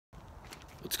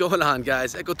What's going on,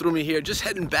 guys? Echo through me here, just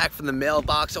heading back from the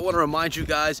mailbox. I want to remind you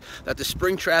guys that the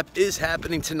spring trap is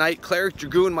happening tonight. Cleric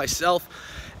Dragoon, myself,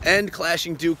 and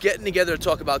Clashing Duke getting together to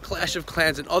talk about Clash of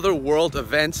Clans and other world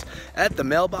events at the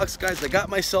mailbox. Guys, I got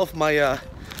myself my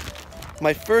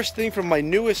my first thing from my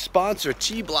newest sponsor,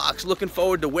 T-Blocks. Looking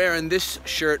forward to wearing this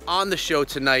shirt on the show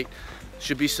tonight.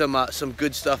 Should be some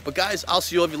good stuff. But guys, I'll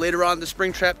see all of you later on in the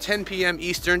spring trap, 10 p.m.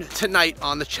 Eastern tonight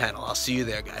on the channel. I'll see you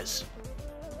there, guys.